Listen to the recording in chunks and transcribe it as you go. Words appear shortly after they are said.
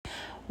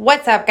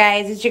What's up,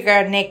 guys? It's your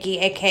girl Nikki,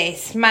 aka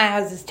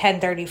Smiles. It's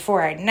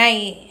 10:34 at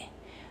night.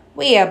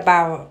 We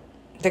about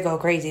to go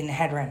crazy in the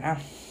head right now.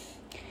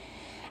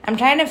 I'm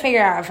trying to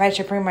figure out if I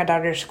should bring my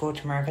daughter to school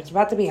tomorrow. It's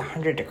about to be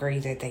 100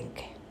 degrees, I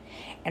think.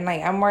 And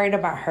I'm worried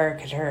about her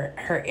because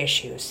her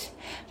issues.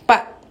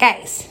 But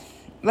guys,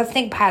 let's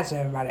think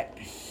positive about it.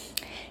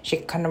 She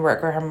could come to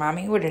work with her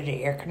mommy with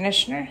the air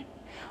conditioner,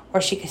 or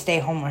she could stay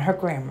home with her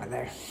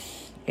grandmother.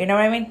 You know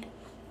what I mean?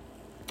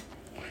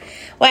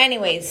 Well,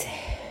 anyways,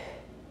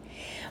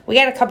 we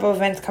got a couple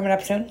events coming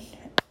up soon.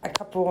 A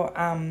couple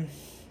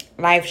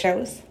live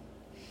shows.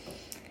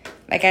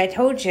 Like I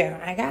told you,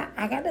 I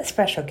got a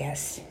special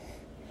guest.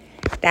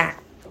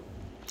 That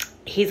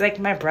he's like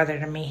my brother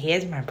to me. He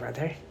is my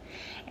brother.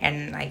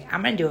 And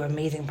I'm gonna do an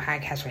amazing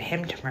podcast with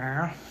him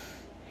tomorrow.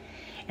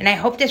 And I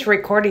hope this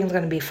recording is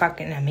gonna be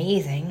fucking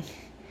amazing.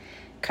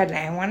 Cause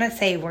I wanna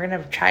say we're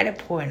gonna try to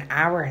pull an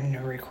hour in the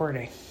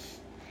recording.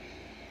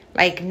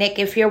 Nick,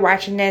 if you're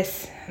watching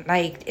this,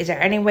 is there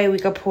any way we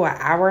could pull an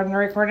hour in the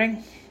recording?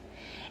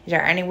 Is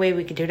there any way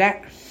we could do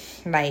that?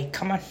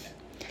 Come on.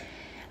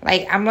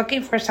 I'm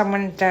looking for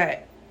someone to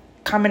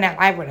come in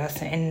live with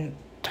us and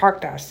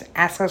talk to us,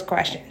 ask us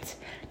questions,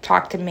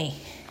 talk to me.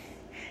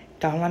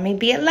 Don't let me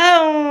be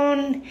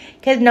alone,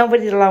 because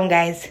nobody's alone,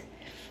 guys.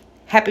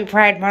 Happy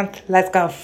Pride Month. Let's go.